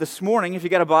This morning, if you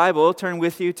got a Bible, turn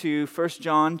with you to 1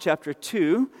 John chapter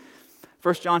 2.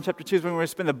 1 John chapter 2 is when we're going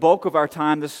to spend the bulk of our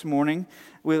time this morning.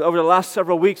 Over the last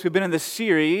several weeks, we've been in this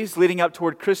series leading up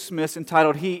toward Christmas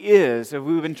entitled He Is.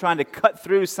 We've been trying to cut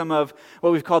through some of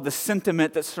what we've called the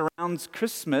sentiment that surrounds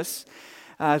Christmas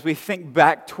as we think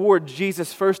back toward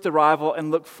Jesus' first arrival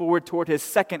and look forward toward His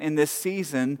second in this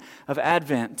season of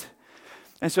Advent.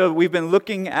 And so we've been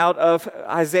looking out of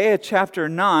Isaiah chapter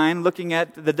 9, looking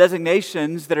at the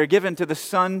designations that are given to the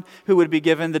son who would be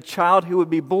given, the child who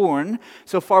would be born.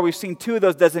 So far we've seen two of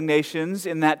those designations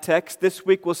in that text. This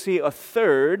week we'll see a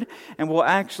third, and we'll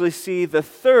actually see the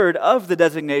third of the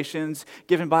designations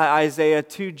given by Isaiah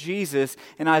to Jesus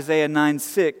in Isaiah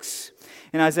 9:6.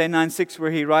 In Isaiah 9:6,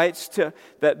 where he writes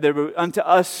that unto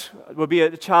us will be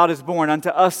a child is born, unto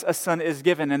us a son is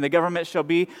given, and the government shall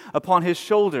be upon his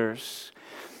shoulders.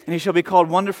 And he shall be called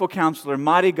Wonderful Counselor,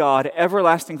 Mighty God,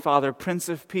 Everlasting Father, Prince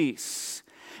of Peace.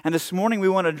 And this morning we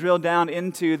want to drill down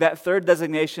into that third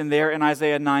designation there in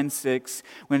Isaiah 9:6,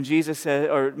 when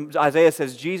Isaiah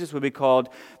says Jesus would be called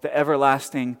the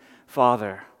Everlasting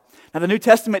Father. Now, the New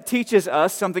Testament teaches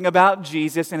us something about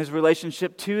Jesus and His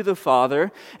relationship to the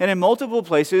Father. And in multiple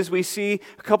places, we see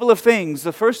a couple of things.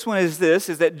 The first one is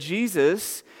that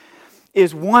Jesus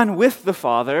is one with the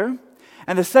Father.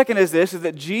 And the second is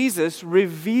that Jesus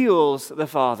reveals the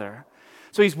Father.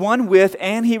 So He's one with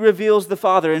and He reveals the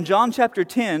Father. In John chapter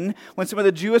 10, when some of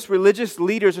the Jewish religious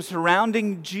leaders are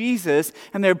surrounding Jesus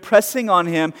and they're pressing on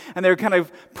Him and they're kind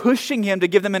of pushing Him to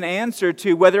give them an answer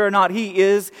to whether or not He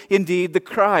is indeed the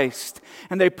Christ.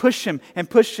 And they push Him and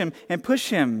push Him and push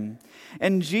Him.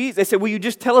 And they said, will you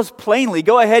just tell us plainly?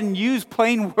 Go ahead and use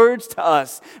plain words to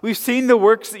us. We've seen the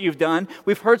works that you've done.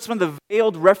 We've heard some of the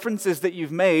veiled references that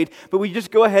you've made. But will you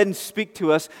just go ahead and speak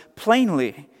to us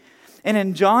plainly? And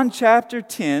in John chapter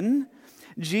 10,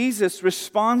 Jesus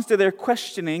responds to their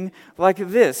questioning like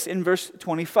this in verse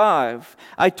 25.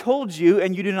 I told you,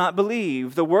 and you do not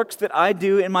believe. The works that I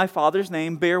do in my Father's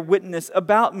name bear witness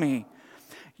about me.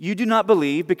 You do not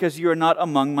believe because you are not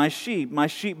among my sheep. My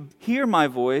sheep hear my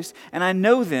voice, and I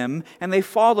know them, and they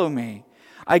follow me.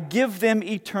 I give them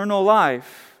eternal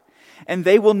life, and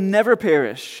they will never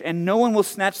perish, and no one will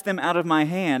snatch them out of my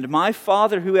hand. My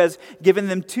Father who has given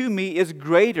them to me is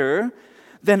greater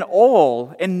than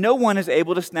all, and no one is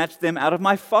able to snatch them out of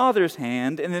my Father's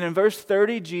hand. And then in verse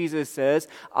 30, Jesus says,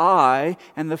 I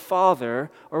and the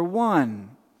Father are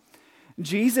one.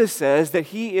 Jesus says that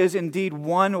He is indeed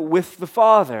one with the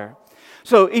Father.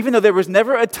 So even though there was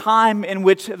never a time in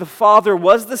which the Father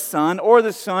was the Son or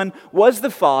the Son was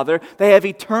the Father, they have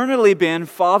eternally been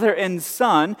Father and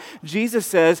Son. Jesus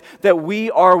says that we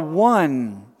are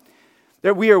one.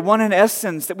 That we are one in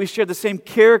essence, that we share the same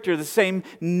character, the same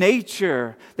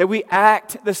nature, that we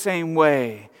act the same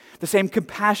way. The same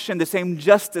compassion, the same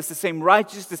justice, the same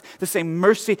righteousness, the same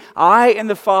mercy. I and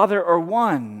the Father are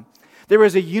one. There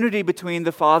is a unity between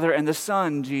the Father and the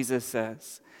Son, Jesus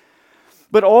says.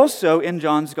 But also in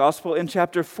John's Gospel, in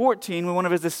chapter 14, when one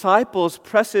of His disciples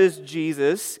presses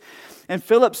Jesus, and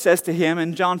Philip says to Him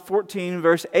in John 14,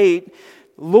 verse 8,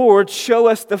 Lord, show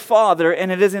us the Father,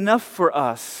 and it is enough for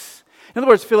us. In other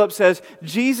words, Philip says,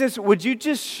 Jesus, would you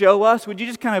just show us? Would you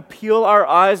just kind of peel our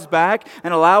eyes back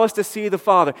and allow us to see the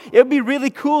Father? It would be really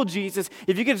cool, Jesus,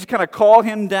 if you could just kind of call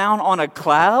Him down on a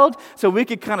cloud so we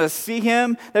could kind of see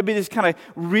Him. That'd be this kind of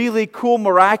really cool,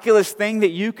 miraculous thing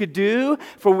that you could do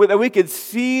that we could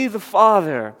see the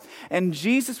Father. And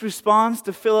Jesus responds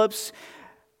to Philip's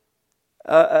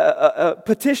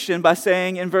petition by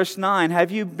saying in verse 9,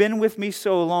 have you been with me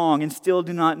so long and still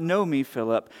do not know me,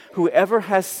 Philip? Whoever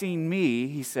has seen me,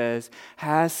 He says,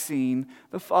 has seen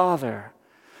the Father.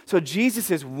 So Jesus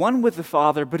is one with the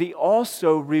Father, but He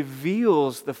also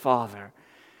reveals the Father.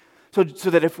 So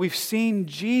that if we've seen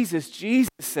Jesus,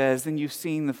 Jesus says, then you've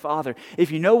seen the Father.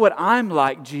 If you know what I'm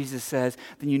like, Jesus says,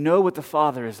 then you know what the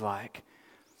Father is like.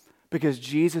 Because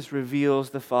Jesus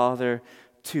reveals the Father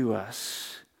to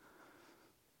us.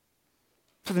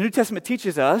 So the New Testament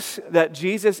teaches us that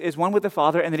Jesus is one with the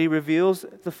Father and that He reveals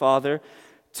the Father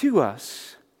to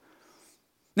us.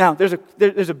 Now, there's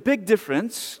a big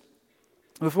difference,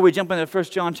 before we jump into 1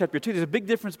 John chapter 2, there's a big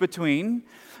difference between,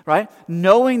 right,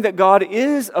 knowing that God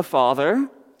is a Father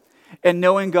and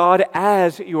knowing God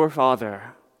as your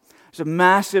Father. There's a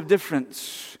massive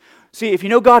difference. See, if you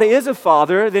know God is a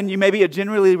Father, then you may be a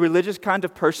generally religious kind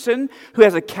of person who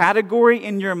has a category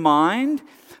in your mind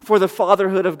for the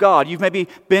fatherhood of God. You've maybe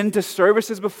been to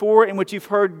services before in which you've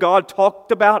heard God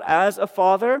talked about as a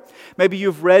father. Maybe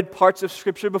you've read parts of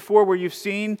Scripture before where you've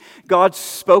seen God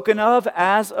spoken of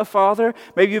as a father.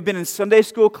 Maybe you've been in Sunday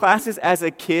school classes as a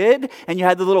kid and you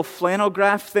had the little flannel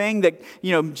graph thing that,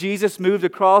 Jesus moved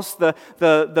across the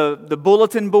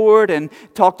bulletin board and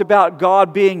talked about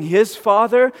God being his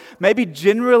father. Maybe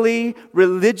generally,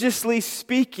 religiously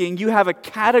speaking, you have a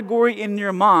category in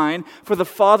your mind for the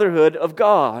fatherhood of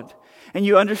God. And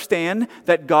you understand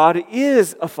that God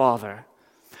is a father.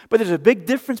 But there's a big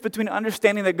difference between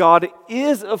understanding that God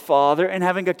is a father and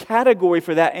having a category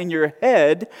for that in your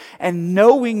head and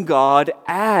knowing God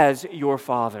as your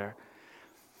father.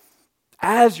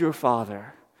 As your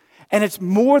father. And it's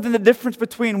more than the difference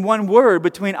between one word,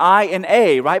 between I and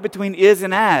a, right? Between is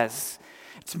and as.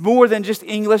 It's more than just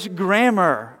English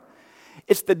grammar.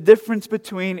 It's the difference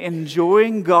between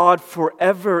enjoying God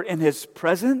forever in his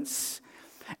presence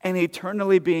and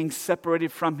eternally being separated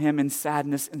from him in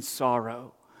sadness and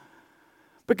sorrow.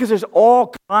 Because there's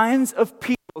all kinds of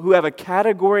people who have a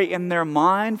category in their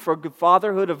mind for the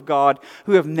fatherhood of God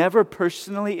who have never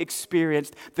personally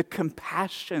experienced the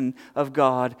compassion of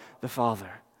God the Father.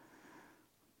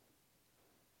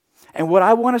 And what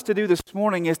I want us to do this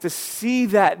morning is to see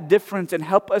that difference and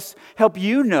help us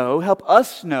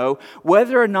know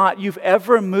whether or not you've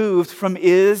ever moved from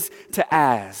is to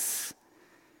as.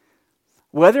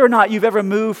 Whether or not you've ever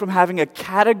moved from having a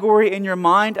category in your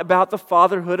mind about the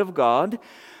fatherhood of God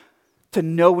to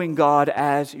knowing God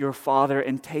as your Father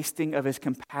and tasting of his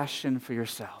compassion for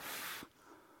yourself.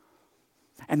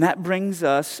 And that brings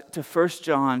us to 1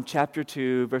 John chapter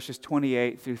 2, verses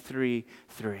 28 through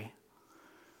 3:3.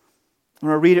 I'm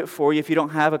going to read it for you. If you don't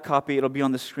have a copy, it'll be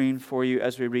on the screen for you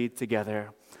as we read together.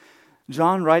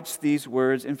 John writes these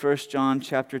words in 1 John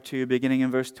chapter 2, beginning in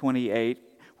verse 28,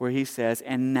 where he says,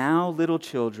 "And now, little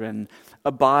children,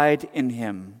 abide in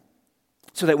him,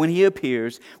 so that when he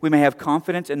appears, we may have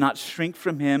confidence and not shrink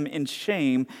from him in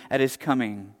shame at his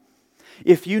coming.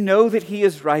 If you know that he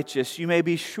is righteous, you may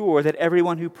be sure that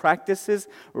everyone who practices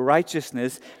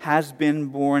righteousness has been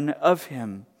born of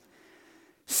him.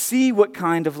 See what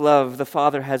kind of love the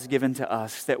Father has given to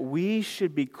us, that we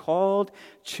should be called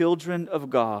children of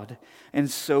God, and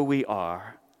so we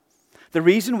are. The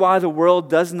reason why the world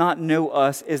does not know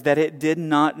us is that it did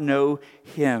not know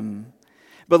him.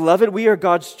 Beloved, we are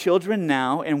God's children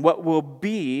now, and what we will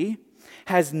be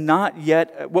has not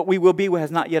yet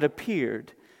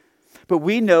appeared. But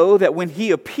we know that when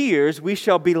he appears, we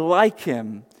shall be like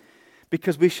him,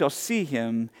 because we shall see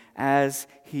him as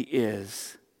he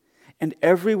is. And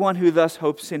everyone who thus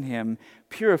hopes in him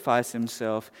purifies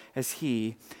himself as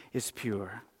he is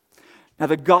pure." Now,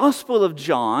 the Gospel of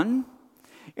John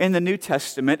in the New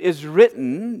Testament is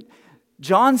written,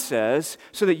 John says,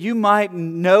 so that you might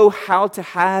know how to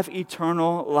have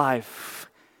eternal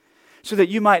life. So that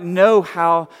you might know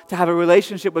how to have a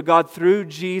relationship with God through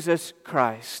Jesus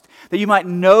Christ. That you might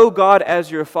know God as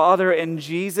your Father and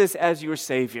Jesus as your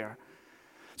Savior.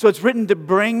 So it's written to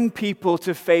bring people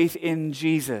to faith in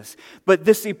Jesus. But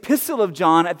this epistle of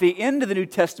John at the end of the New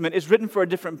Testament is written for a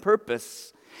different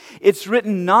purpose. It's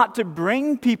written not to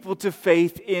bring people to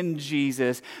faith in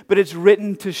Jesus, but it's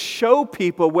written to show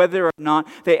people whether or not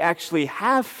they actually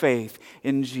have faith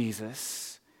in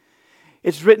Jesus.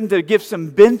 It's written to give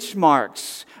some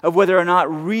benchmarks of whether or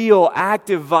not real,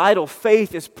 active, vital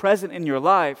faith is present in your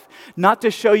life. Not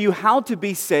to show you how to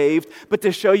be saved, but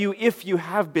to show you if you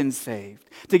have been saved.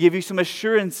 To give you some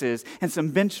assurances and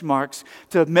some benchmarks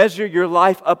to measure your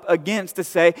life up against to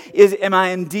say, am I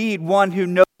indeed one who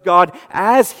knows God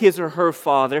as his or her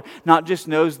Father, not just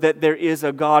knows that there is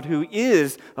a God who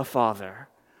is a Father.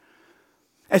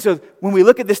 And so when we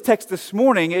look at this text this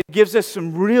morning, it gives us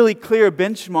some really clear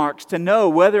benchmarks to know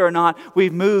whether or not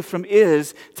we've moved from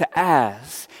is to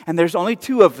as. And there's only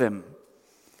two of them.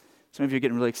 Some of you are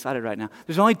getting really excited right now.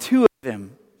 There's only two of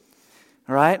them.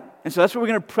 All right? And so that's what we're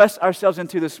going to press ourselves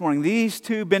into this morning. These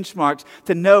two benchmarks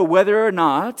to know whether or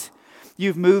not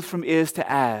you've moved from is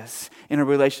to as in a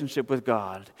relationship with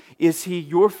God. Is he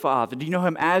your Father? Do you know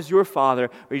him as your Father,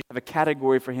 or do you have a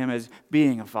category for him as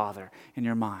being a Father in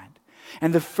your mind?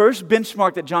 And the first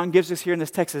benchmark that John gives us here in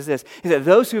this text is this, is that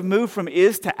those who've moved from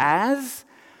is to as,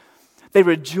 they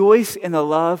rejoice in the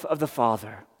love of the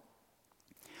Father.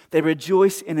 They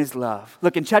rejoice in his love.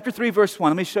 Look, in chapter 3, verse 1,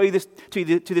 let me show you this to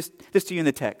you in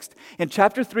the text. In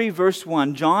chapter 3, verse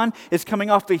 1, John is coming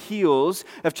off the heels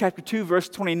of chapter 2, verse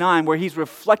 29, where he's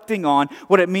reflecting on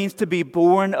what it means to be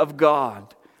born of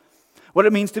God. what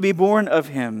it means to be born of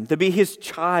him, to be his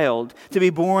child, to be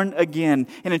born again.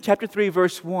 And in chapter 3,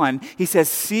 verse 1, he says,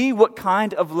 see what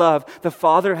kind of love the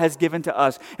Father has given to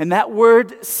us. And that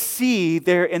word see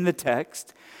there in the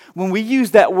text, when we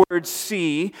use that word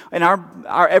see in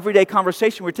our everyday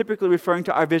conversation, we're typically referring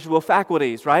to our visual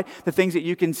faculties, right? The things that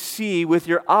you can see with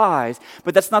your eyes.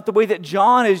 But that's not the way that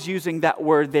John is using that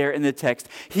word there in the text.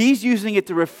 He's using it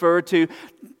to refer to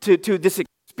this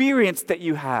experience that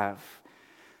you have.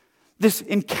 This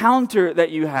encounter that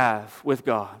you have with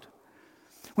God.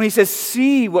 When he says,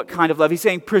 see what kind of love, he's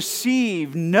saying,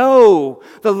 perceive, know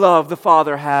the love the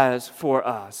Father has for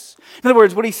us. In other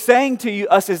words, what he's saying to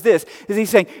us is this, is he's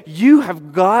saying, you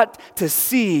have got to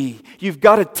see, you've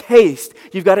got to taste,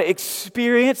 you've got to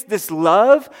experience this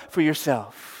love for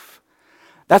yourself.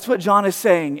 That's what John is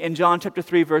saying in John chapter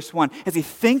 3, verse 1. As he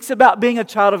thinks about being a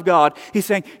child of God, he's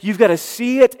saying, you've got to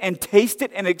see it and taste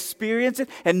it and experience it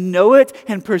and know it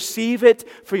and perceive it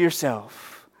for yourself.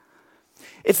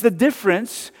 It's the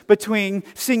difference between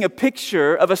seeing a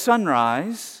picture of a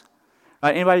sunrise.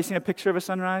 Anybody seen a picture of a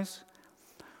sunrise?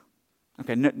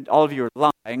 Okay, no, all of you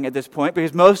are lying at this point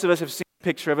because most of us have seen a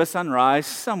picture of a sunrise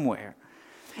somewhere.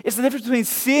 It's the difference between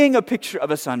seeing a picture of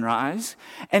a sunrise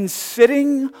and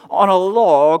sitting on a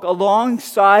log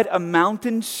alongside a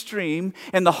mountain stream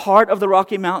in the heart of the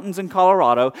Rocky Mountains in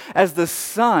Colorado as the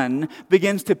sun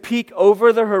begins to peek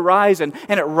over the horizon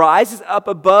and it rises up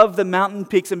above the mountain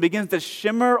peaks and begins to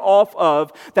shimmer off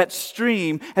of that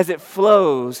stream as it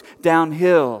flows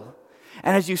downhill.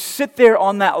 And as you sit there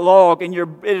on that log and it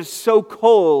is so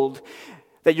cold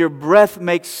that your breath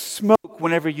makes smoke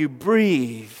whenever you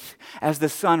breathe, as the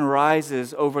sun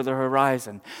rises over the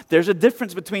horizon. There's a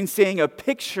difference between seeing a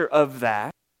picture of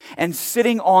that and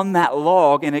sitting on that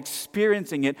log and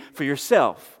experiencing it for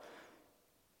yourself.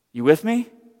 You with me?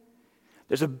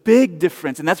 There's a big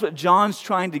difference, and that's what John's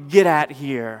trying to get at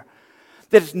here.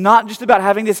 That it's not just about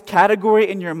having this category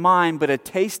in your mind, but a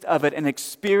taste of it, an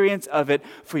experience of it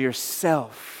for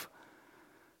yourself.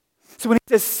 So when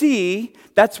he says see,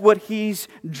 that's what he's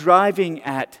driving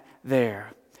at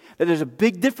there. That there's a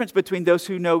big difference between those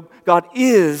who know God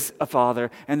is a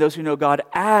Father and those who know God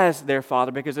as their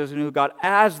Father, because those who know God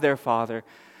as their Father,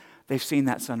 they've seen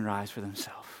that sunrise for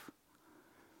themselves.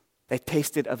 They've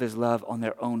tasted of his love on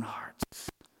their own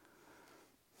hearts.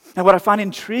 Now, what I find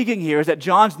intriguing here is that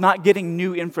John's not getting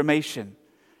new information.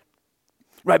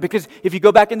 Right, because if you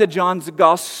go back into John's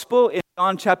gospel, in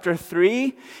John chapter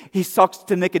 3, he talks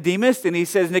to Nicodemus and he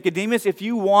says, Nicodemus, if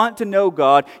you want to know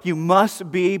God, you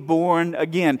must be born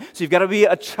again. So you've got to be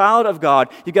a child of God.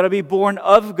 You've got to be born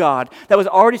of God. That was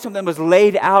already something that was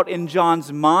laid out in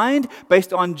John's mind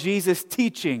based on Jesus'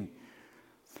 teaching.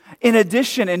 In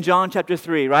addition, in John chapter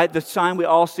 3, right, the sign we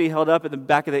all see held up at the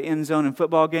back of the end zone in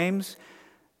football games,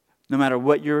 no matter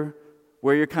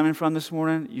where you're coming from this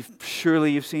morning,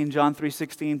 you've seen John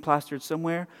 3:16 plastered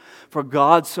somewhere. For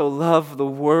God so loved the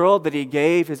world that he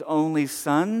gave his only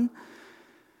Son.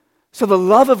 So the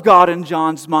love of God in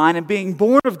John's mind and being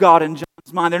born of God in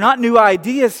John's mind, they're not new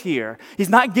ideas here. He's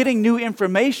not getting new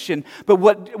information. But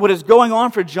what is going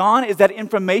on for John is that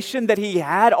information that he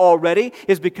had already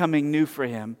is becoming new for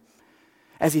him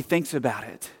as he thinks about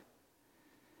it.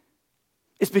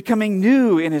 It's becoming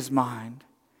new in his mind.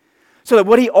 So that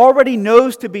what he already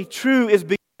knows to be true is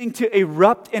beginning to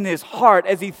erupt in his heart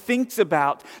as he thinks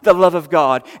about the love of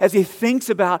God, as he thinks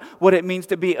about what it means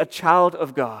to be a child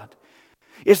of God.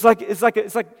 It's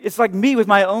like me with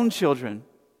my own children.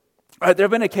 Right? There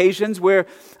have been occasions where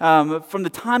from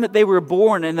the time that they were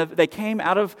born and they came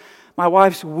out of my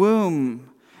wife's womb,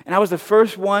 and I was the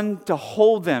first one to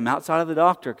hold them outside of the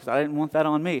doctor because I didn't want that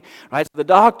on me. Right? So the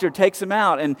doctor takes them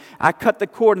out and I cut the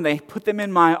cord and they put them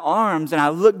in my arms and I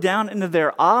look down into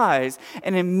their eyes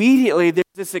and immediately there's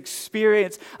this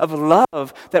experience of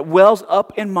love that wells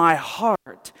up in my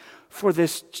heart for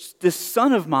this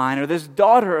son of mine or this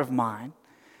daughter of mine.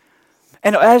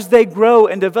 And as they grow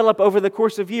and develop over the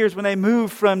course of years, when they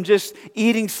move from just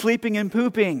eating, sleeping, and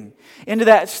pooping into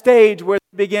that stage where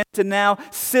they begin to now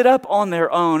sit up on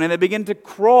their own and they begin to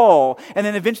crawl and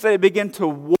then eventually they begin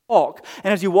to walk.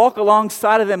 And as you walk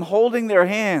alongside of them holding their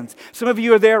hands, some of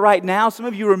you are there right now, some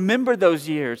of you remember those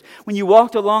years when you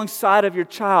walked alongside of your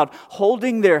child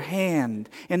holding their hand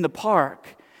in the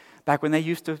park. Back when they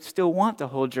used to still want to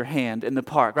hold your hand in the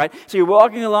park, right? So you're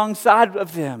walking alongside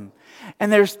of them.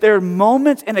 And there are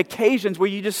moments and occasions where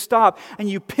you just stop and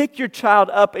you pick your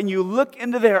child up and you look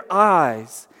into their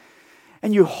eyes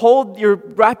and you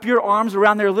wrap your arms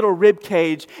around their little rib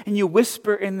cage and you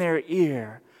whisper in their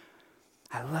ear,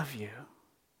 I love you.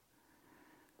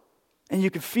 And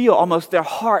you can feel almost their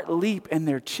heart leap in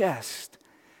their chest.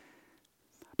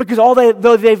 Because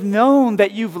though they've known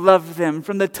that you've loved them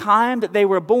from the time that they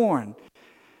were born.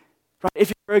 Right?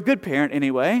 If you're a good parent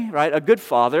anyway, right? A good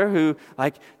father who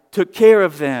took care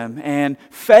of them and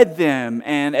fed them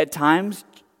and at times,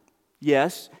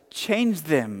 yes, changed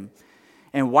them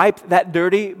and wiped that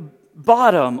dirty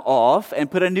bottom off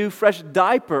and put a new fresh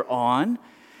diaper on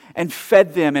and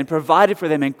fed them and provided for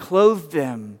them and clothed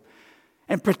them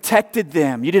and protected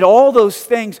them. You did all those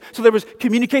things. So there was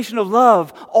communication of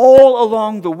love all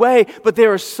along the way. But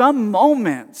there are some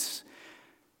moments,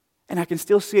 and I can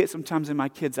still see it sometimes in my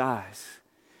kids' eyes.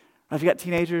 If you got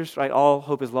teenagers, right, all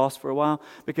hope is lost for a while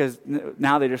because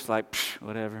now they're just like,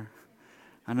 whatever.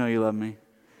 I know you love me.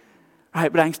 Right,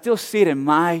 but I can still see it in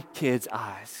my kids'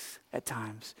 eyes at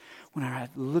times when I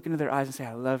look into their eyes and say,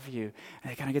 I love you. And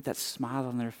they kind of get that smile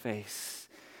on their face.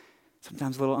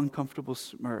 Sometimes a little uncomfortable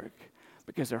smirk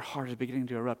because their heart is beginning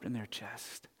to erupt in their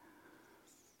chest.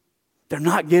 They're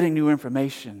not getting new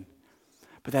information,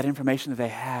 but that information that they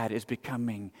had is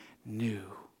becoming new.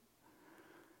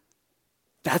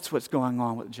 That's what's going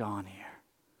on with John here.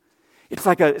 It's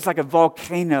like a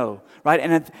volcano, right?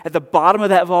 And at the bottom of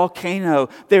that volcano,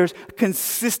 there's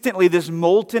consistently this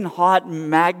molten hot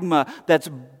magma that's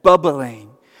bubbling.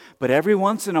 But every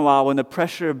once in a while, when the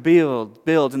pressure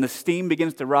builds and the steam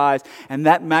begins to rise, and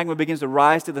that magma begins to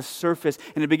rise to the surface,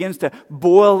 and it begins to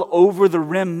boil over the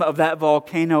rim of that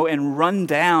volcano and run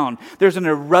down, there's an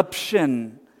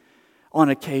eruption on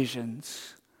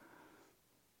occasions.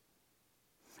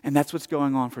 And that's what's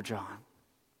going on for John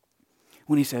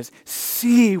when he says,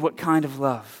 see what kind of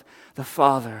love the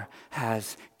Father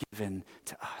has given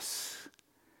to us.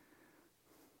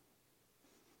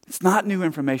 It's not new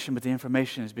information, but the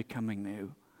information is becoming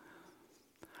new.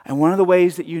 And one of the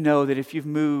ways that you know that if you've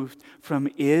moved from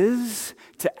is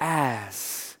to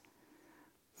as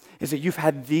is that you've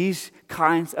had these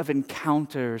kinds of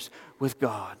encounters with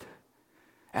God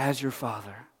as your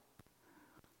Father.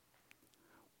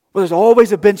 Well, there's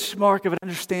always a benchmark of an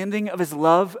understanding of His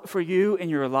love for you in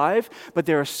your life, but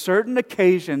there are certain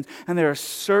occasions and there are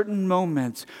certain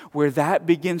moments where that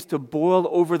begins to boil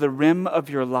over the rim of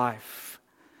your life.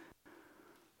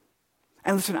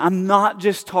 And listen, I'm not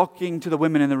just talking to the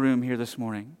women in the room here this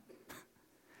morning.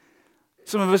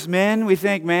 Some of us men, we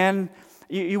think, man,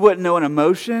 you wouldn't know an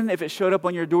emotion if it showed up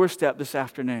on your doorstep this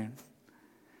afternoon.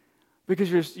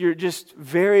 Because you're just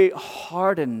very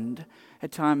hardened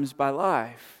at times by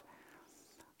life.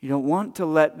 You don't want to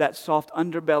let that soft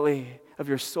underbelly of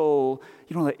your soul,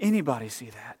 you don't let anybody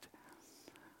see that.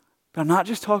 But I'm not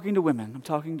just talking to women, I'm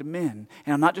talking to men.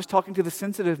 And I'm not just talking to the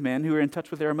sensitive men who are in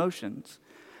touch with their emotions.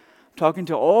 I'm talking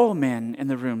to all men in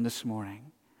the room this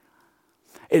morning.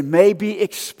 It may be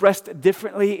expressed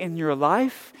differently in your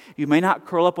life. You may not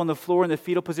curl up on the floor in the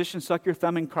fetal position, suck your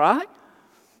thumb and cry.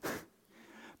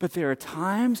 But there are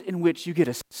times in which you get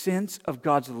a sense of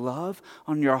God's love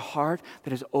on your heart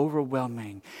that is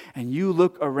overwhelming. And you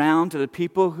look around to the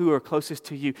people who are closest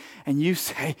to you and you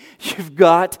say, you've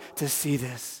got to see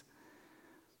this.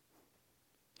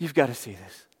 You've got to see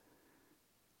this.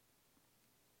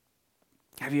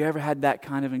 Have you ever had that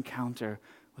kind of encounter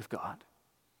with God?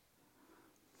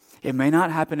 It may not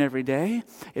happen every day.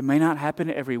 It may not happen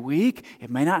every week.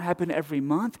 It may not happen every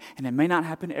month. And it may not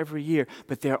happen every year.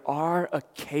 But there are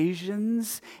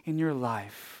occasions in your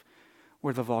life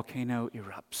where the volcano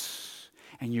erupts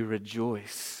and you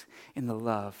rejoice in the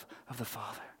love of the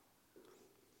Father.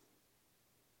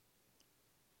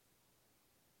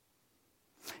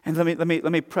 And let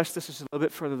me press this just a little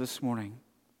bit further this morning.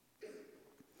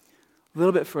 A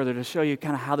little bit further to show you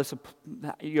kind of how this,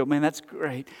 you go, man, that's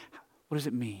great. What does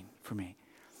it mean for me?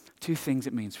 Two things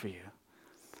it means for you.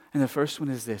 And the first one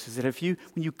is this, is that when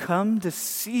you come to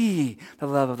see the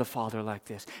love of the Father like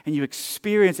this, and you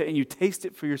experience it and you taste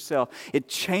it for yourself, it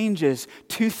changes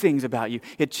two things about you.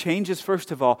 It changes,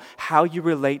 first of all, how you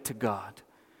relate to God.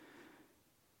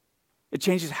 It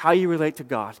changes how you relate to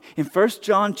God. In 1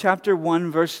 John chapter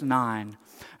 1, verse 9,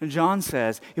 John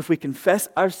says, if we confess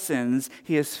our sins,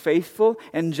 He is faithful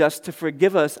and just to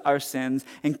forgive us our sins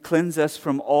and cleanse us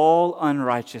from all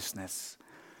unrighteousness.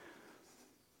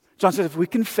 John says, if we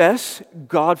confess,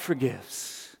 God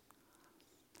forgives.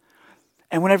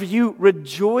 And whenever you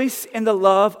rejoice in the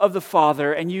love of the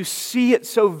Father and you see it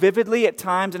so vividly at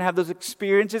times and have those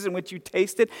experiences in which you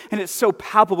taste it and it's so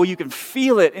palpable, you can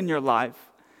feel it in your life,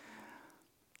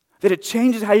 that it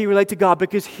changes how you relate to God.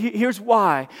 Because here's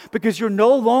why. Because you're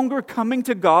no longer coming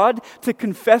to God to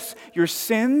confess your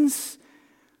sins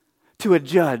to a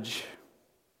judge.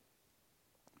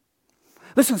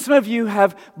 Listen, some of you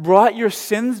have brought your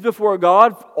sins before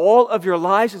God all of your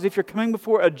lives as if you're coming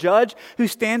before a judge who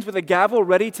stands with a gavel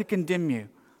ready to condemn you.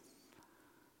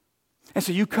 And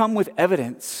so you come with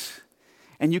evidence,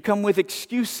 and you come with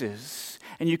excuses,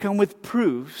 and you come with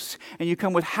proofs, and you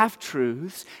come with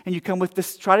half-truths, and you come with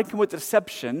this, try to come with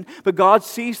deception, but God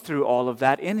sees through all of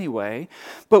that anyway.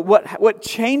 But what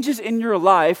changes in your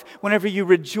life whenever you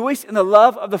rejoice in the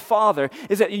love of the Father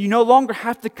is that you no longer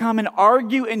have to come and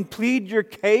argue and plead your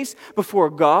case before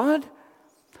God,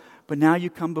 but now you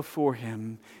come before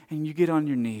Him, and you get on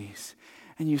your knees,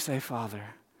 and you say, Father,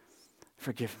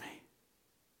 forgive me.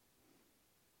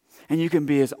 And you can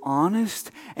be as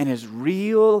honest and as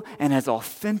real and as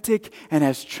authentic and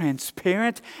as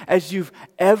transparent as you've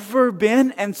ever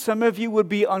been, and some of you would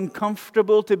be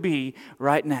uncomfortable to be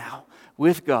right now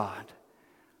with God.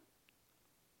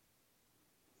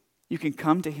 You can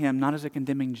come to Him not as a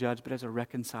condemning judge, but as a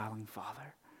reconciling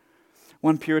Father.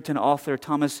 One Puritan author,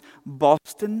 Thomas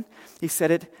Boston, he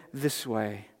said it this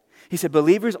way. He said,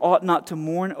 believers ought not to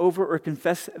mourn over or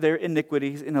confess their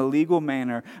iniquities in a legal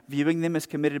manner, viewing them as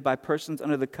committed by persons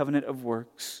under the covenant of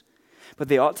works. But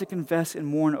they ought to confess and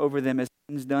mourn over them as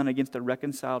sins done against a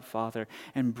reconciled Father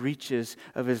and breaches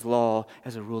of His law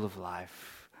as a rule of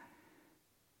life.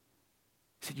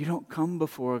 He said, you don't come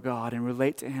before God and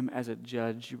relate to Him as a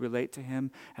judge. You relate to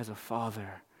Him as a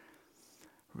Father,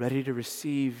 ready to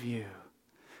receive you,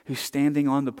 who's standing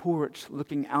on the porch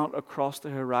looking out across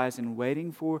the horizon,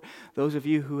 waiting for those of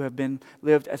you who have been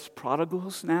lived as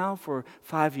prodigals now for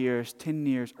 5 years, 10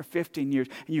 years, or 15 years,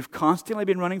 and you've constantly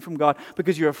been running from God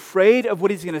because you're afraid of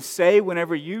what He's going to say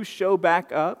whenever you show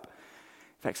back up.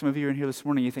 In fact, some of you are in here this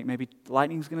morning, you think maybe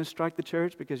lightning's going to strike the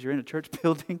church because you're in a church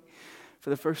building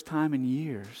for the first time in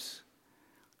years.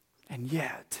 And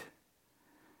yet,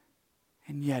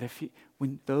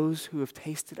 when those who have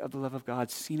tasted of the love of God,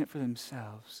 seen it for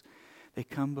themselves, they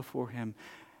come before Him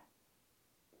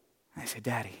and they say,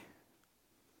 Daddy.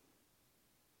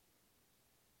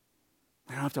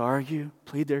 They don't have to argue,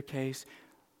 plead their case,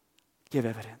 give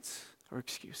evidence or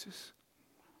excuses.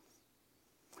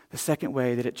 The second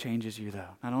way that it changes you,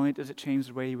 though, not only does it change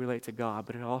the way you relate to God,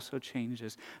 but it also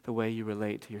changes the way you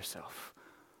relate to yourself.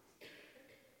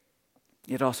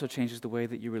 It also changes the way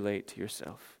that you relate to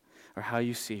yourself, or how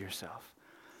you see yourself.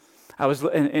 I was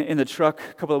in the truck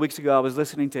a couple of weeks ago. I was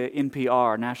listening to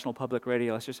NPR, National Public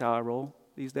Radio. That's just how I roll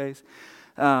these days.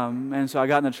 And so I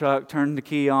got in the truck, turned the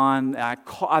key on.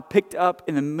 I picked up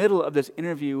in the middle of this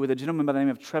interview with a gentleman by the name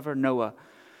of Trevor Noah.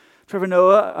 Trevor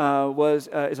Noah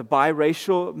is a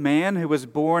biracial man who was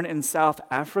born in South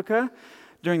Africa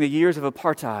during the years of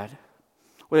apartheid,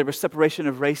 where there was separation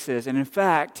of races. And in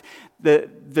fact,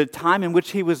 the time in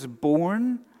which he was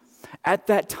born, at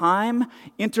that time,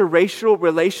 interracial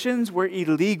relations were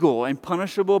illegal and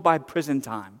punishable by prison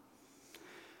time.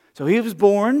 So he was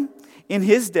born, in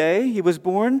his day, he was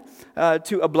born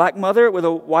to a black mother with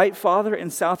a white father in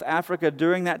South Africa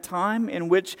during that time in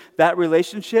which that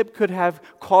relationship could have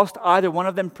cost either one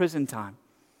of them prison time.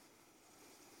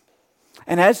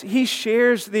 And as he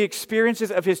shares the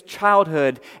experiences of his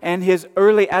childhood and his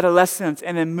early adolescence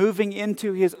and then moving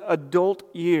into his adult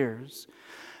years,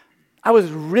 I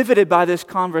was riveted by this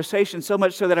conversation, so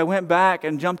much so that I went back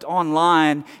and jumped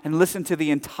online and listened to the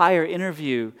entire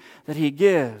interview that he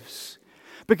gives.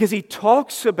 Because he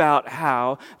talks about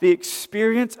how the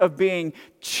experience of being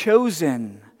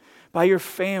chosen by your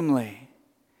family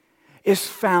is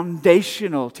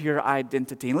foundational to your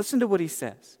identity. And listen to what he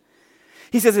says.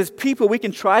 He says, as people, we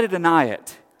can try to deny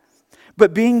it,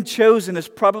 but being chosen is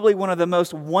probably one of the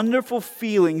most wonderful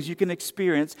feelings you can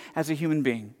experience as a human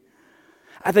being.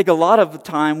 I think a lot of the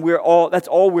time that's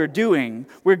all we're doing.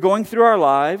 We're going through our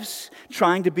lives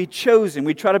trying to be chosen.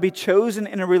 We try to be chosen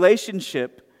in a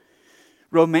relationship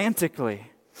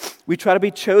romantically. We try to be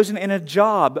chosen in a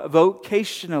job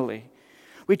vocationally.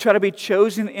 We try to be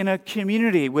chosen in a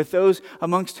community with those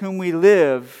amongst whom we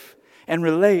live and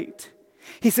relate.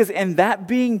 He says, and that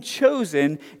being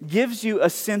chosen gives you a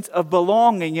sense of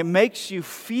belonging. It makes you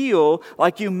feel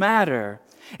like you matter.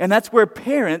 And that's where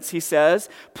parents, he says,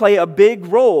 play a big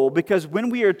role, because when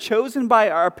we are chosen by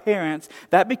our parents,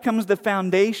 that becomes the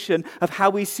foundation of how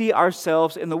we see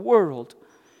ourselves in the world.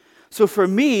 So for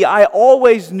me, I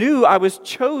always knew I was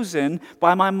chosen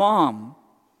by my mom.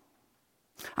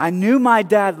 I knew my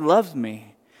dad loved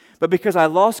me, but because I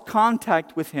lost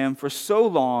contact with him for so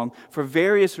long, for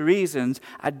various reasons,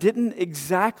 I didn't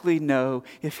exactly know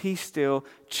if he still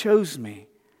chose me.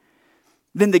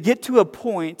 Then to get to a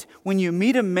point when you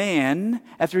meet a man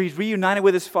after he's reunited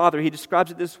with his father, he describes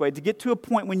it this way, to get to a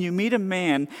point when you meet a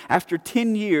man after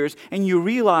 10 years and you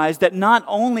realize that not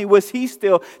only was he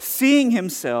still seeing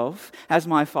himself as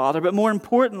my father, but more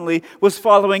importantly, was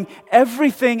following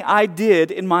everything I did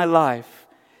in my life.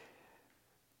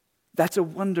 That's a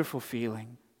wonderful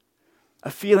feeling. A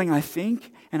feeling I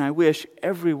think and I wish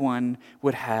everyone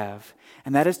would have.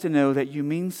 And that is to know that you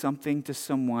mean something to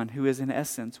someone who is in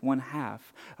essence one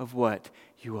half of what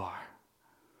you are.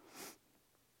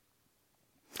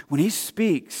 When he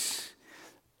speaks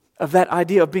of that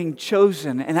idea of being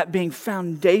chosen and that being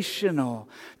foundational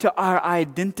to our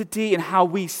identity and how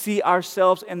we see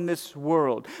ourselves in this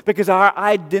world. Because our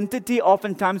identity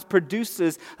oftentimes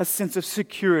produces a sense of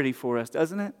security for us,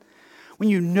 doesn't it? When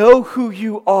you know who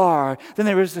you are, then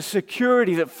there is a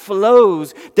security that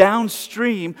flows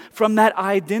downstream from that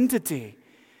identity.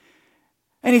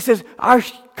 And he says, our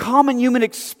common human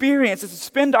experience is to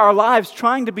spend our lives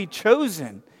trying to be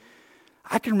chosen.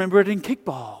 I can remember it in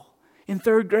kickball in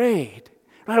third grade.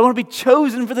 Right? I want to be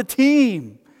chosen for the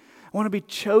team. I want to be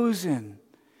chosen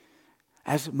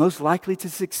as most likely to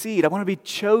succeed. I want to be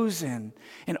chosen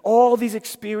in all these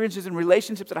experiences and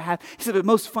relationships that I have. He said, but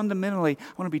most fundamentally,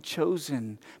 I want to be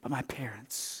chosen by my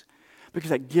parents because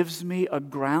that gives me a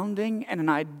grounding and an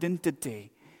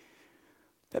identity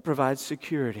that provides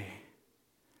security.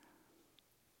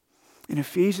 In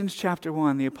Ephesians chapter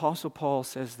 1, the Apostle Paul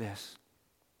says this.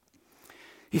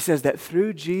 He says that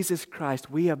through Jesus Christ,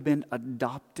 we have been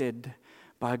adopted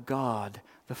by God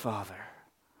the Father.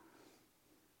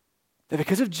 That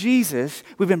because of Jesus,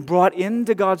 we've been brought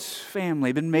into God's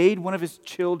family, been made one of His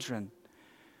children.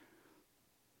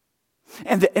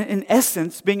 And in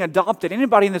essence, being adopted,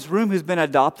 anybody in this room who's been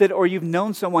adopted or you've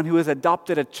known someone who has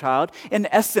adopted a child, in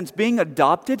essence, being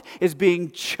adopted is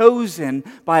being chosen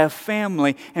by a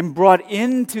family and brought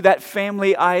into that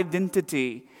family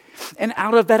identity. And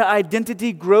out of that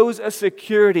identity grows a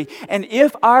security. And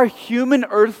if our human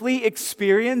earthly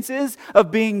experiences of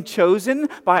being chosen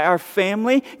by our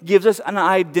family gives us an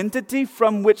identity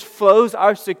from which flows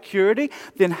our security,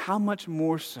 then how much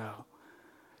more so?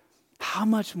 How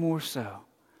much more so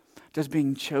does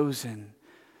being chosen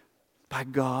by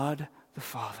God the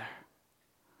Father,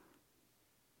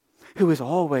 who has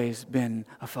always been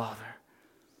a Father,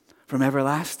 from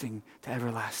everlasting to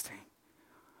everlasting.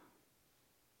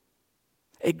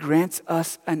 It grants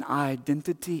us an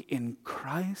identity in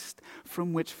Christ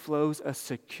from which flows a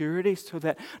security so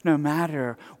that no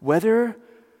matter whether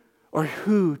or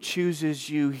who chooses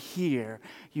you here,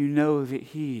 you know that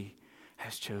He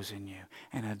has chosen you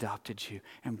and adopted you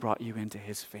and brought you into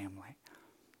His family.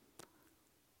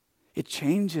 It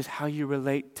changes how you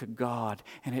relate to God,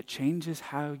 and it changes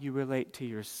how you relate to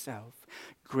yourself,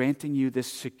 granting you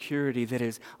this security that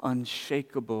is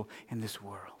unshakable in this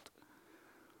world.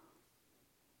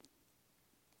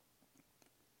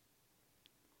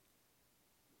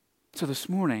 So this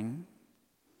morning,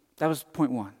 that was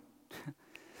point one.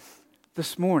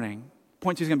 This morning,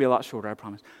 point two is going to be a lot shorter, I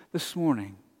promise. This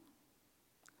morning,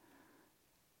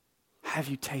 have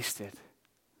you tasted?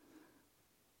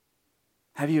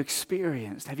 Have you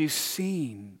experienced? Have you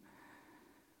seen?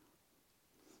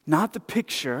 Not the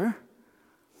picture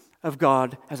of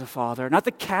God as a father, not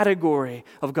the category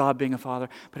of God being a father,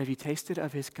 but have you tasted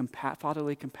of His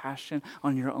fatherly compassion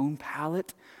on your own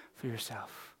palate for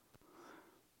yourself?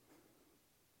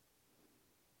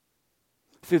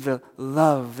 Through the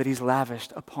love that He's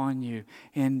lavished upon you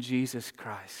in Jesus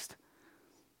Christ.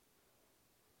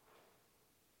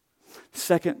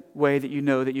 Second way that you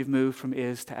know that you've moved from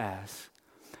is to as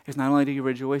is not only do you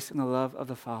rejoice in the love of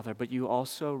the Father, but you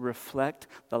also reflect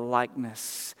the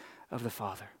likeness of the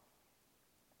Father.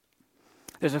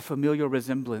 There's a familial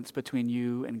resemblance between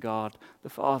you and God the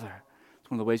Father. It's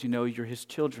one of the ways you know you're His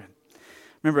children.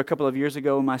 Remember a couple of years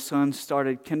ago when my son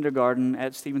started kindergarten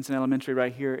at Stevenson Elementary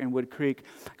right here in Wood Creek.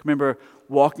 I remember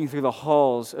walking through the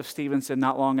halls of Stevenson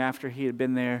not long after he had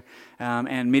been there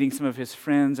and meeting some of his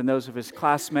friends and those of his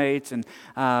classmates. And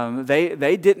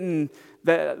they didn't,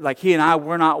 like he and I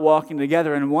were not walking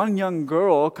together. And one young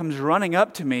girl comes running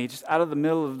up to me just out of the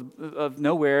middle of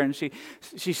nowhere. And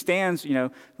she stands,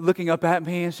 looking up at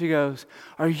me and she goes,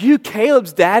 "Are you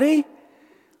Caleb's daddy?"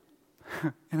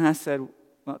 And I said,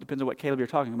 well, it depends on what Caleb you're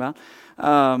talking about.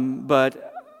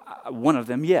 But one of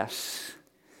them, yes.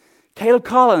 Caleb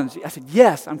Collins. I said,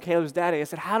 yes, I'm Caleb's daddy. I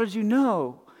said, how did you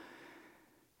know?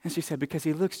 And she said, because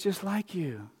he looks just like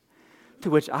you. To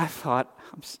which I thought,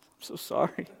 I'm so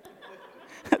sorry.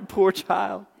 That poor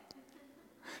child.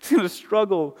 He's going to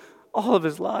struggle all of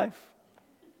his life.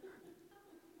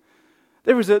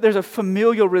 There's a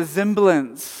familial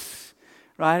resemblance,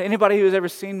 right? Anybody who's ever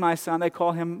seen my son, they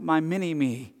call him my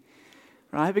mini-me.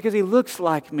 Right? Because he looks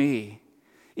like me.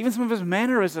 Even some of his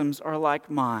mannerisms are like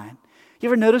mine. You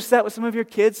ever notice that with some of your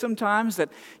kids sometimes, that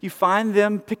you find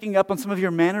them picking up on some of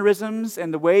your mannerisms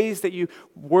and the ways that you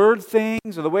word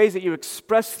things or the ways that you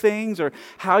express things or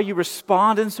how you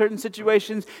respond in certain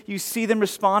situations? You see them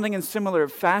responding in similar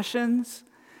fashions.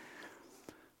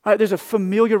 All right, there's a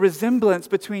familiar resemblance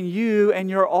between you and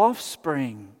your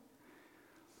offspring.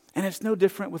 And it's no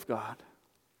different with God.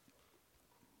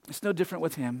 It's no different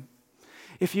with Him.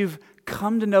 If you've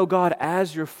come to know God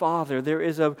as your Father, there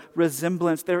is a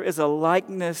resemblance, there is a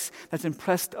likeness that's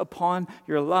impressed upon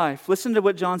your life. Listen to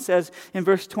what John says in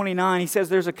verse 29. He says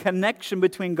there's a connection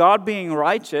between God being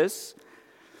righteous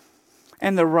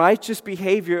and the righteous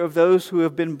behavior of those who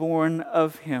have been born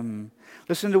of Him.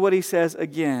 Listen to what he says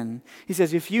again. He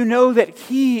says, if you know that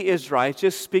He is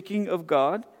righteous, speaking of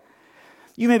God,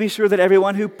 you may be sure that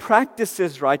everyone who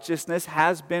practices righteousness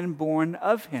has been born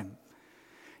of Him.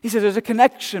 He says there's a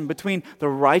connection between the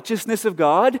righteousness of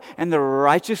God and the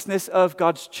righteousness of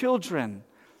God's children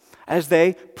as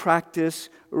they practice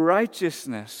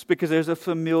righteousness, because there's a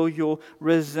familial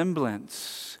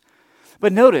resemblance.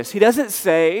 But notice, he doesn't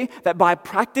say that by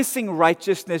practicing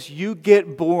righteousness you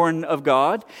get born of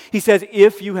God. He says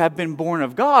if you have been born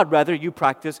of God, rather you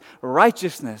practice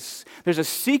righteousness. There's a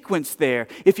sequence there.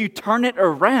 If you turn it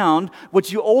around,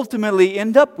 what you ultimately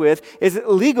end up with is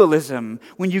legalism.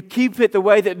 When you keep it the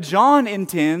way that John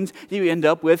intends, you end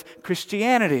up with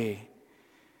Christianity.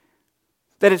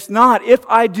 That it's not, if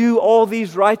I do all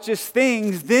these righteous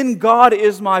things, then God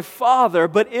is my Father.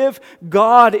 But if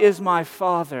God is my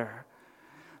Father,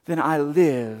 then I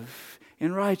live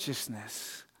in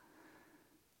righteousness.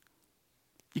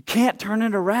 You can't turn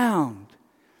it around.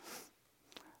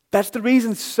 That's the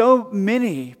reason so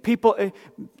many people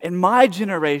in my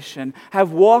generation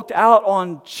have walked out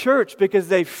on church, because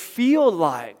they feel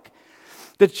like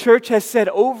the church has said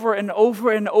over and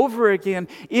over and over again,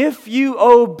 if you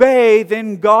obey,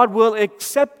 then God will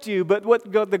accept you. But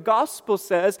what the gospel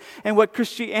says and what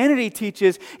Christianity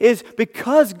teaches is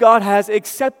because God has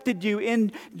accepted you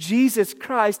in Jesus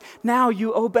Christ, now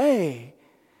you obey.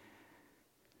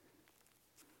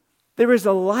 There is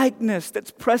a likeness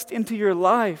that's pressed into your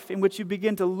life in which you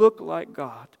begin to look like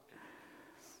God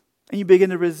and you begin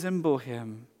to resemble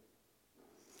Him.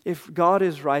 If God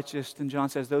is righteous, then John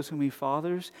says those whom He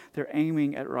fathers, they're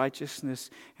aiming at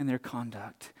righteousness in their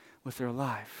conduct, with their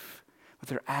life, with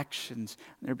their actions,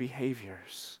 and their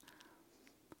behaviors.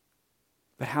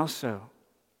 But how so?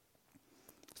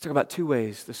 Let's talk about two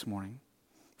ways this morning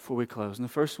before we close. And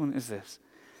the first one is this.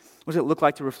 What does it look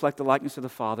like to reflect the likeness of the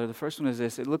Father? The first one is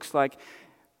this. It looks like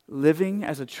living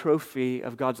as a trophy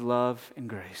of God's love and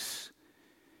grace.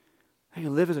 How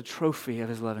you live as a trophy of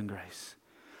His love and grace.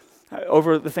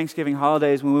 Over the Thanksgiving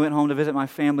holidays, when we went home to visit my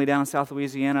family down in South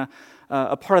Louisiana,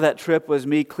 a part of that trip was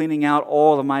me cleaning out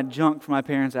all of my junk from my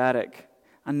parents' attic.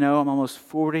 I know I'm almost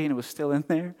 40 and it was still in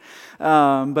there,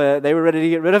 but they were ready to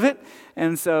get rid of it.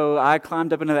 And so I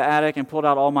climbed up into the attic and pulled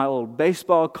out all my old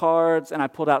baseball cards, and I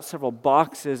pulled out several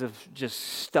boxes of just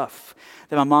stuff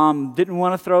that my mom didn't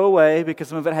want to throw away because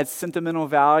some of it had sentimental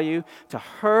value to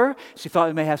her. She thought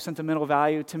it may have sentimental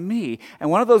value to me. And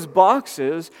one of those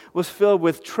boxes was filled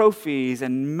with trophies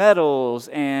and medals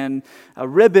and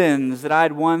ribbons that I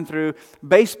had won through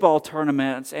baseball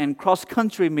tournaments and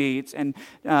cross-country meets and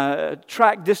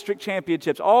track district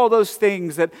championships. All those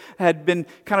things that had been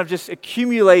kind of just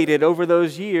accumulated over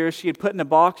those years, she had put in a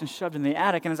box and shoved in the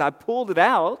attic. And as I pulled it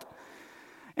out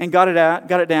and got it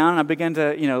down, and I began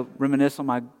to, reminisce on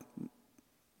my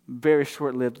very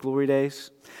short-lived glory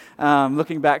days,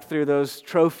 looking back through those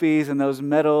trophies and those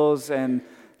medals and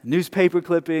newspaper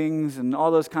clippings and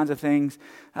all those kinds of things.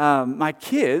 My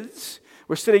kids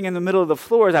were sitting in the middle of the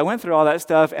floor as I went through all that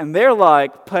stuff, and they're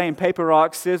like playing paper,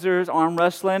 rock, scissors, arm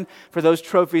wrestling for those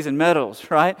trophies and medals,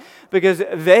 right? Because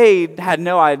they had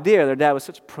no idea their dad was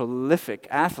such a prolific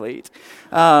athlete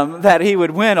that he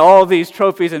would win all these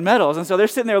trophies and medals. And so they're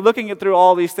sitting there looking through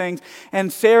all these things, and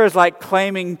Sarah's like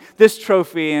claiming this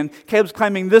trophy, and Caleb's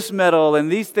claiming this medal and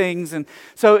these things. And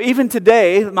so even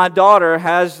today, my daughter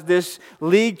has this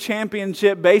league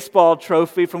championship baseball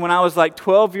trophy from when I was like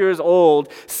 12 years old,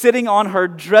 sitting on her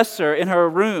dresser in her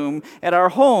room at our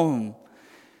home,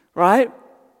 right?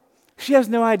 She has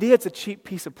no idea it's a cheap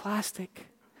piece of plastic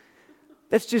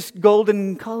that's just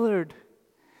golden colored.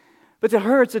 But to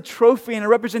her, it's a trophy and a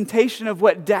representation of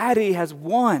what Daddy has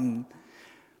won.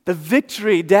 The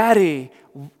victory Daddy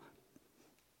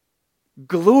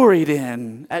gloried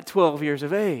in at 12 years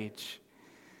of age.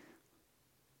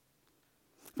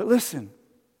 But listen,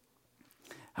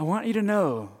 I want you to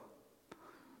know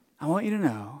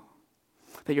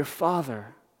that your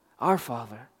Father, our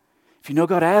Father, if you know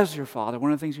God as your Father,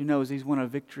 one of the things you know is He's won a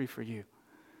victory for you.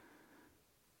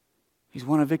 He's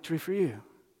won a victory for you.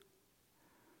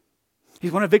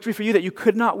 He's won a victory for you that you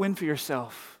could not win for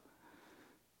yourself.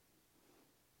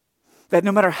 That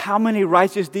no matter how many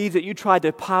righteous deeds that you tried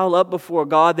to pile up before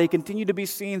God, they continue to be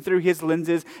seen through His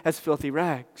lenses as filthy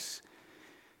rags.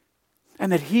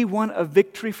 And that He won a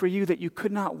victory for you that you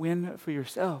could not win for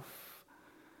yourself.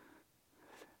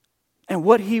 And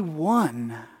what He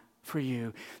won for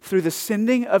you through the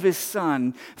sending of His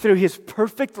Son, through His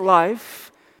perfect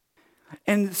life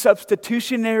and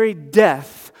substitutionary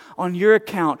death on your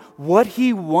account, what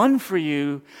He won for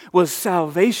you was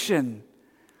salvation.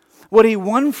 What He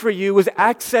won for you was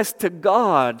access to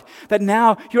God, that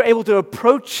now you're able to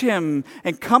approach Him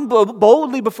and come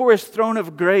boldly before His throne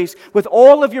of grace with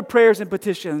all of your prayers and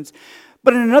petitions.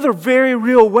 But in another very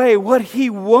real way, what He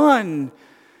won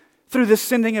through the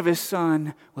sending of His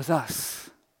Son was us.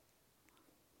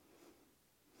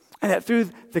 And that through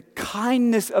the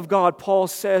kindness of God, Paul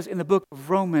says in the book of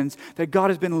Romans, that God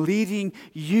has been leading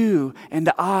you and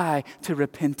I to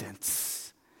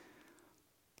repentance.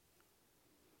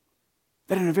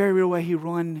 That in a very real way, He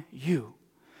won you.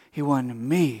 He won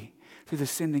me through the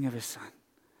sending of His Son.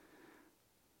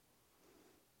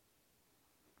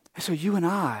 And so you and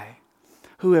I,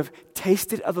 who have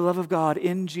tasted of the love of God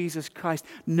in Jesus Christ,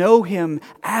 know Him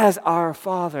as our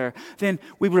Father, then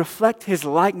we reflect His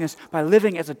likeness by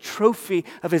living as a trophy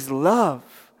of His love.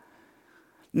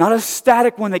 Not a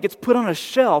static one that gets put on a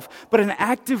shelf, but an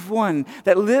active one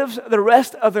that lives the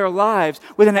rest of their lives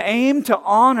with an aim to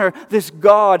honor this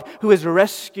God who has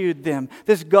rescued them,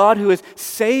 this God who has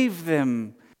saved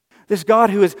them, this God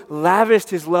who has lavished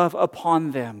His love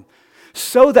upon them.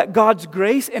 So that God's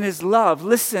grace and His love,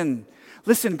 listen,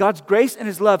 God's grace and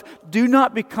His love do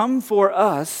not become for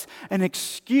us an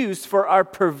excuse for our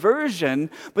perversion,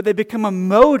 but they become a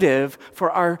motive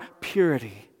for our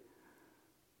purity.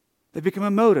 They become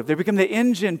a motive. They become the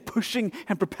engine pushing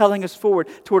and propelling us forward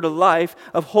toward a life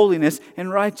of holiness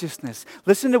and righteousness.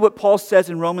 Listen to what Paul says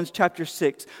in Romans chapter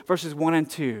 6, verses 1 and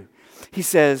 2. He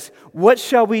says, "What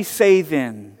shall we say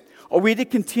then? Are we to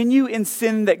continue in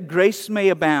sin that grace may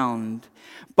abound?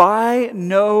 By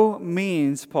no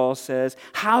means," Paul says.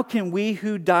 "How can we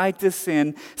who died to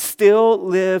sin still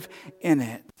live in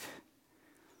it?"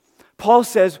 Paul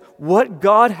says, what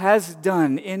God has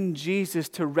done in Jesus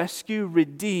to rescue,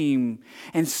 redeem,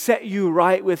 and set you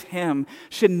right with Him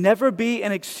should never be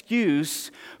an excuse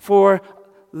for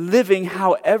living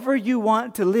however you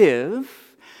want to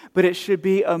live, but it should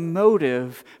be a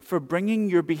motive for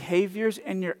bringing your behaviors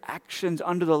and your actions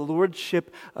under the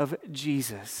lordship of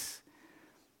Jesus.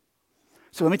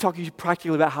 So let me talk to you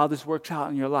practically about how this works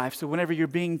out in your life. So whenever you're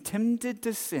being tempted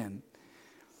to sin,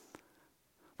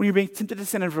 when you're being tempted to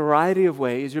sin in a variety of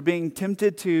ways, you're being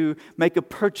tempted to make a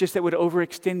purchase that would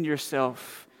overextend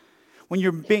yourself. When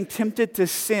you're being tempted to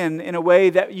sin in a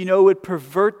way that you know would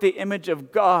pervert the image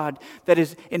of God that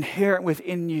is inherent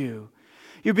within you.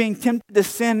 You're being tempted to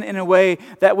sin in a way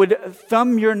that would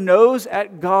thumb your nose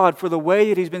at God for the way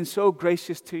that He's been so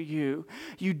gracious to you.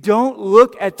 You don't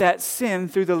look at that sin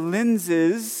through the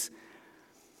lenses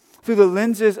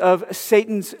of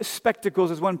Satan's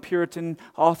spectacles, as one Puritan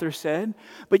author said,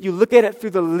 but you look at it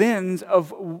through the lens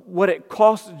of what it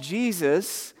cost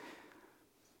Jesus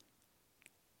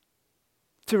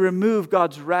to remove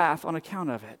God's wrath on account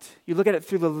of it. You look at it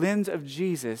through the lens of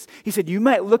Jesus. He said you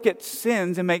might look at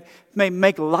sins and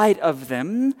make light of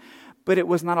them, but it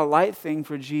was not a light thing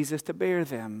for Jesus to bear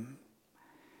them.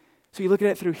 So you look at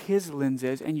it through His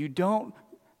lenses, and you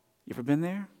ever been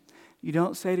there? You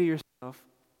don't say to yourself,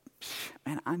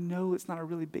 man, I know it's not a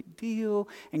really big deal,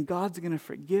 and God's going to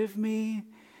forgive me.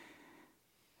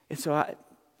 And so I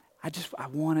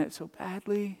want it so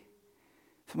badly.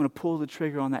 So I'm going to pull the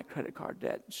trigger on that credit card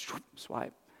debt,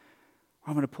 swipe. Or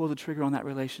I'm going to pull the trigger on that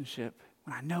relationship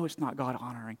when I know it's not God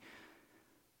honoring.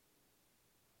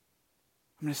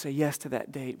 I'm going to say yes to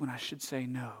that date when I should say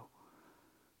no.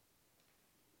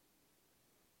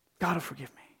 God will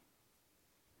forgive me.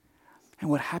 And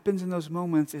what happens in those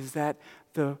moments is that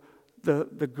the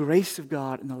grace of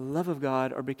God and the love of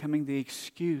God are becoming the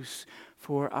excuse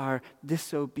for our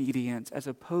disobedience, as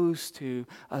opposed to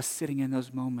us sitting in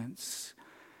those moments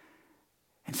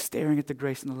and staring at the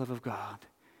grace and the love of God,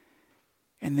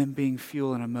 and then being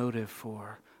fuel and a motive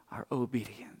for our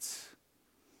obedience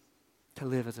to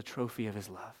live as a trophy of His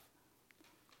love.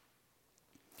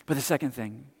 But the second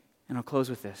thing, and I'll close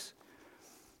with this.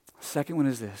 The second one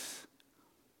is this.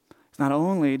 Not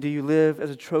only do you live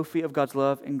as a trophy of God's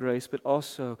love and grace, but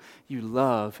also you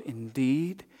love in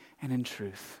deed and in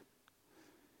truth.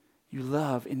 You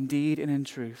love in deed and in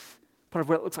truth. Part of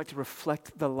what it looks like to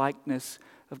reflect the likeness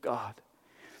of God.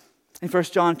 In 1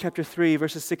 John chapter 3,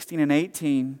 verses 16 and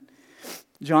 18,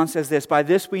 John says this, "By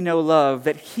this we know love,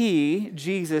 that He,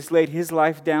 Jesus, laid His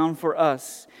life down for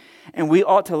us, and we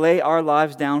ought to lay our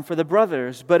lives down for the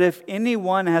brothers. But if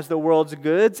anyone has the world's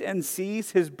goods and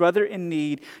sees his brother in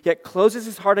need, yet closes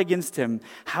his heart against him,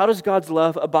 how does God's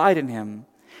love abide in him?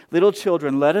 Little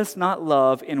children, let us not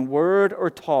love in word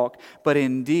or talk, but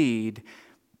in deed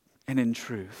and in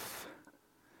truth."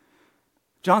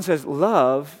 John says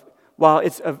love, while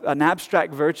it's an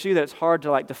abstract virtue that's hard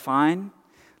to define,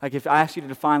 like if I asked you to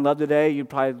define love today, you'd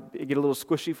probably get a little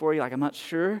squishy for you, like I'm not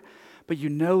sure. But you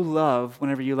know love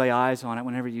whenever you lay eyes on it,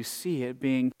 whenever you see it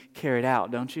being carried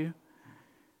out, don't you?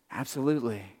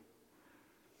 Absolutely.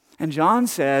 And John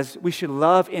says we should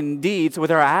love in deed, so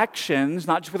with our actions,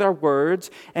 not just with our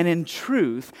words, and in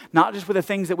truth, not just with the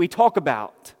things that we talk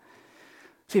about.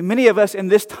 See, many of us in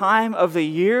this time of the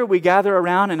year, we gather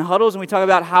around in huddles and we talk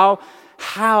about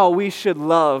how we should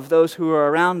love those who are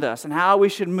around us and how we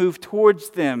should move towards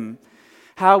them,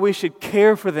 how we should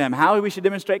care for them, how we should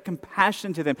demonstrate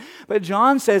compassion to them. But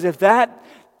John says if that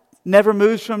never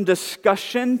moves from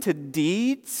discussion to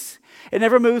deeds, it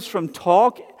never moves from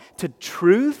talk to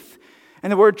truth,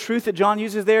 and the word truth that John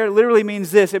uses there literally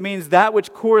means this, it means that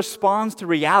which corresponds to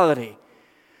reality.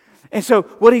 And so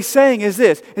what he's saying is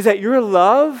this, is that your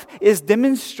love is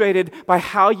demonstrated by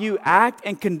how you act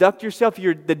and conduct yourself,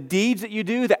 the deeds that you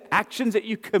do, the actions that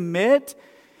you commit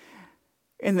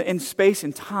in space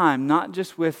and time, not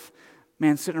just with,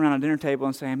 sitting around a dinner table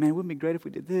and saying, wouldn't it be great if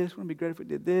we did this? Wouldn't it be great if we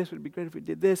did this? Would it be great if we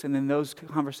did this? And then those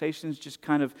conversations just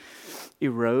kind of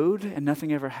erode and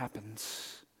nothing ever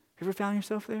happens. Have you ever found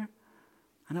yourself there?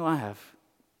 I know I have.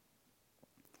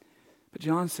 But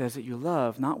John says that you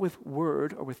love not with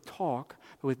word or with talk,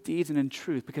 but with deeds and in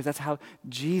truth, because that's how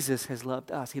Jesus has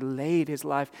loved us. He laid His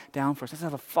life down for us. That's how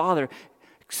the Father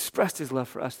expressed His love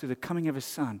for us through the coming of His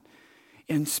Son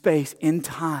in space, in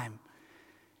time.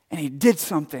 And He did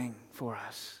something for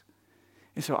us.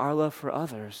 And so our love for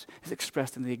others is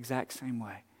expressed in the exact same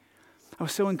way. I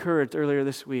was so encouraged earlier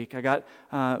this week. I got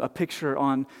a picture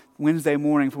on Wednesday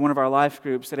morning from one of our life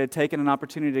groups that had taken an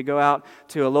opportunity to go out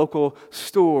to a local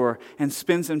store and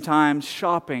spend some time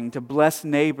shopping to bless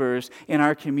neighbors in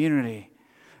our community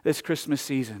this Christmas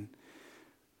season.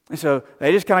 And so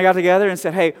they just kind of got together and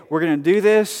said, hey, we're going to do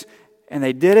this. And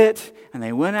they did it, and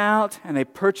they went out, and they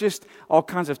purchased all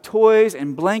kinds of toys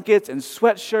and blankets and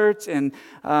sweatshirts. And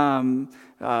I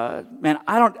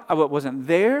wasn't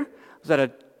there. I was at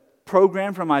a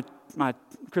program from my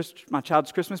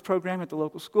child's Christmas program at the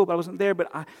local school, but I wasn't there.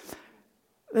 But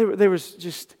there was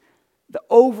just the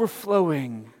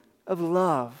overflowing of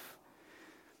love.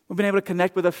 We've been able to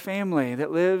connect with a family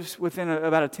that lives within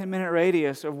about a 10-minute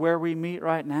radius of where we meet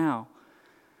right now,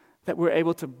 that we're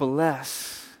able to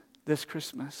bless this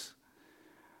Christmas.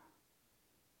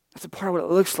 That's a part of what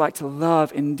it looks like to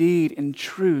love in deed, in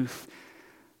truth.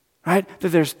 Right? That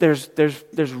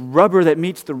there's rubber that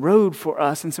meets the road for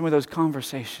us in some of those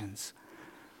conversations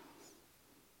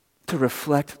to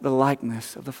reflect the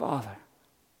likeness of the Father.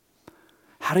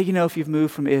 How do you know if you've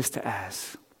moved from is to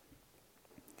as?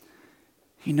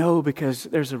 You know because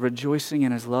there's a rejoicing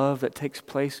in His love that takes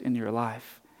place in your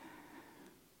life.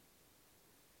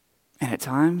 And at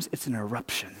times, it's an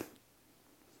eruption.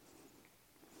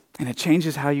 And it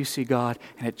changes how you see God,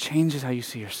 and it changes how you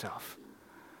see yourself.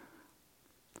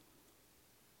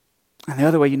 And the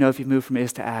other way you know if you've moved from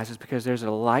is to as is because there's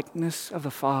a likeness of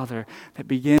the Father that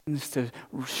begins to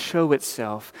show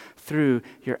itself through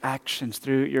your actions,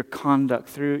 through your conduct,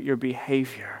 through your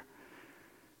behavior,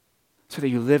 so that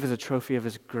you live as a trophy of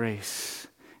His grace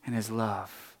and His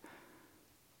love.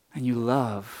 And you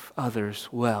love others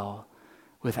well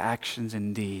with actions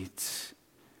and deeds.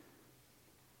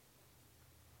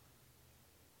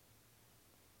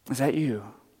 Is that you?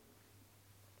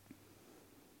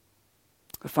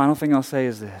 The final thing I'll say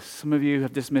is this. Some of you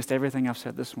have dismissed everything I've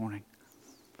said this morning.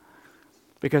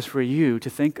 Because for you to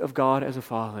think of God as a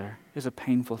Father is a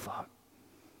painful thought.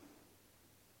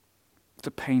 It's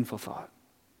a painful thought.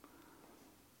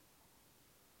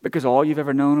 Because all you've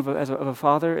ever known of a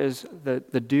father is the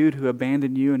dude who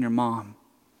abandoned you and your mom.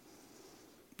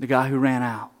 The guy who ran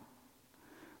out.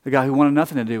 The guy who wanted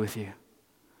nothing to do with you.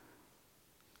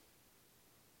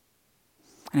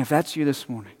 And if that's you this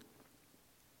morning,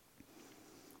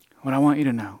 what I want you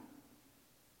to know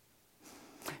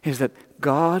is that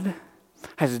God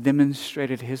has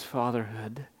demonstrated His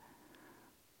fatherhood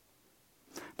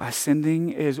by sending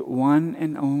His one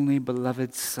and only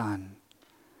beloved Son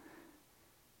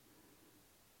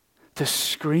to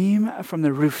scream from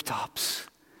the rooftops,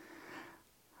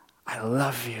 I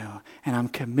love you and I'm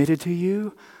committed to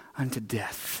you unto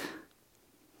death.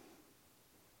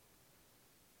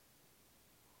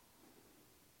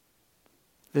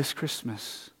 this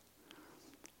Christmas,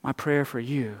 my prayer for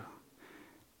you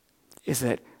is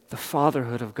that the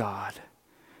fatherhood of God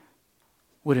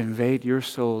would invade your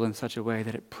soul in such a way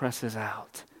that it presses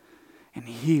out and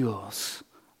heals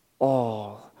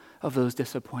all of those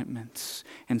disappointments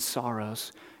and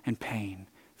sorrows and pain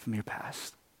from your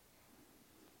past.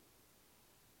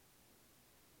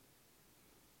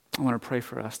 I want to pray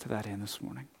for us to that end this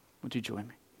morning. Would you join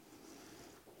me?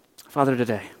 Father,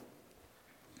 today,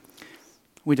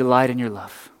 we delight in your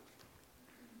love.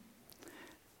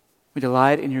 We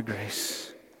delight in your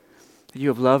grace, that you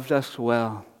have loved us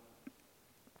well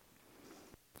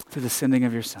through the sending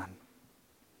of your Son.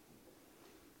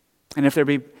 And if there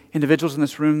be individuals in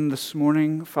this room this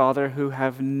morning, Father, who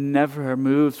have never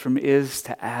moved from is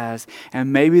to as,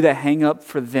 and maybe the hang up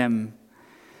for them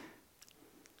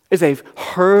is they've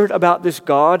heard about this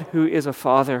God who is a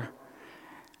Father,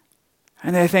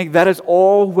 and they think that is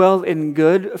all well and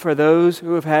good for those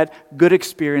who have had good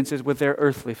experiences with their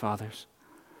earthly fathers.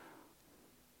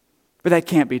 But that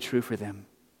can't be true for them.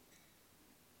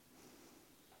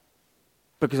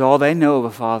 Because all they know of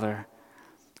a father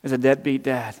is a deadbeat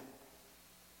dad.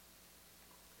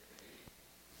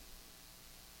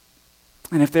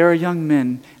 And if there are young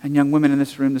men and young women in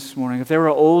this room this morning, if there are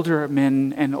older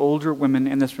men and older women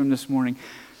in this room this morning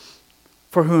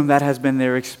for whom that has been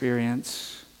their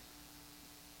experience,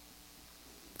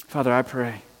 Father, I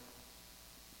pray.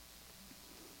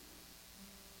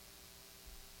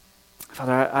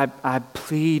 Father, I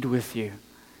plead with you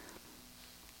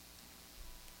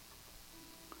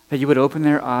that you would open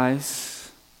their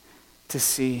eyes to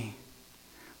see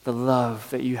the love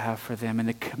that you have for them and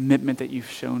the commitment that you've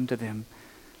shown to them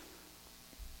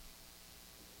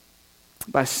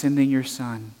by sending your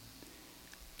Son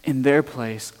in their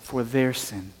place for their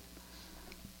sin.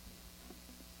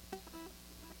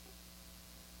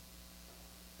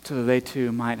 So that they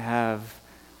too might have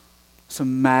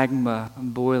some magma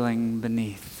boiling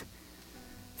beneath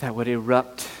that would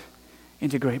erupt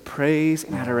into great praise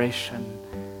and adoration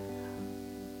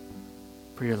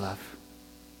for your love.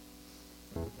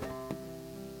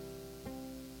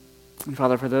 And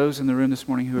Father, for those in the room this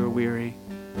morning who are weary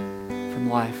from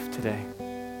life today,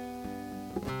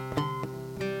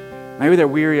 maybe they're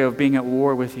weary of being at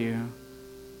war with you,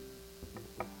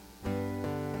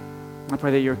 I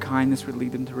pray that your kindness would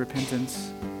lead them to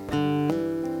repentance.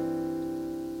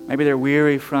 Maybe they're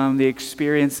weary from the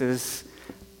experiences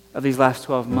of these last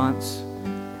 12 months.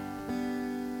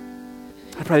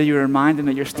 I pray that you remind them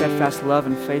that your steadfast love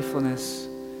and faithfulness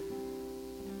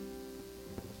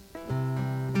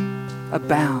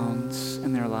abounds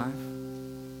in their life,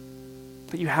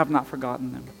 that you have not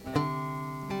forgotten them.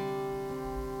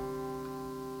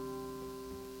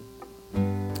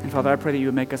 And Father, I pray that you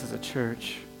would make us as a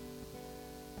church.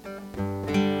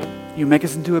 You make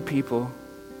us into a people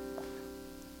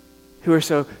who are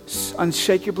so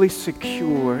unshakably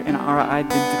secure in our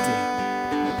identity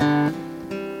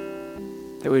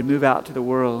that we would move out to the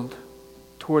world,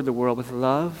 toward the world with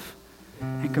love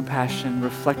and compassion,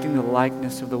 reflecting the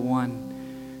likeness of the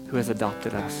one who has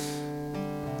adopted us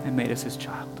and made us his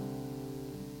child.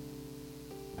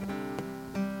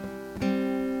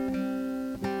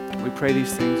 We pray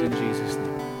these things in Jesus' name.